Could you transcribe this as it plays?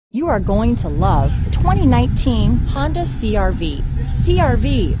You are going to love the 2019 Honda CR-V.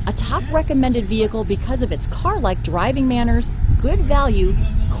 CR-V, a top recommended vehicle because of its car-like driving manners, good value,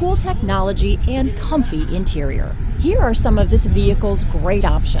 cool technology, and comfy interior. Here are some of this vehicle's great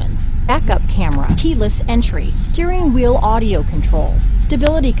options: backup camera, keyless entry, steering wheel audio controls,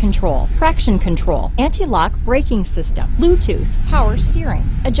 stability control, traction control, anti-lock braking system, Bluetooth, power steering,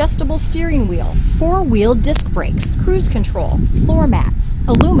 adjustable steering wheel, four-wheel disc brakes, cruise control, floor mats,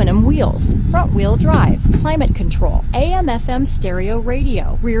 aluminum wheels, front wheel drive, climate control, AM/FM stereo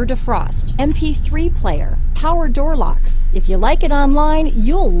radio, rear defrost, MP3 player, power door locks. If you like it online,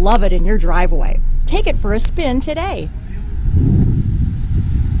 you'll love it in your driveway. Take it for a spin today.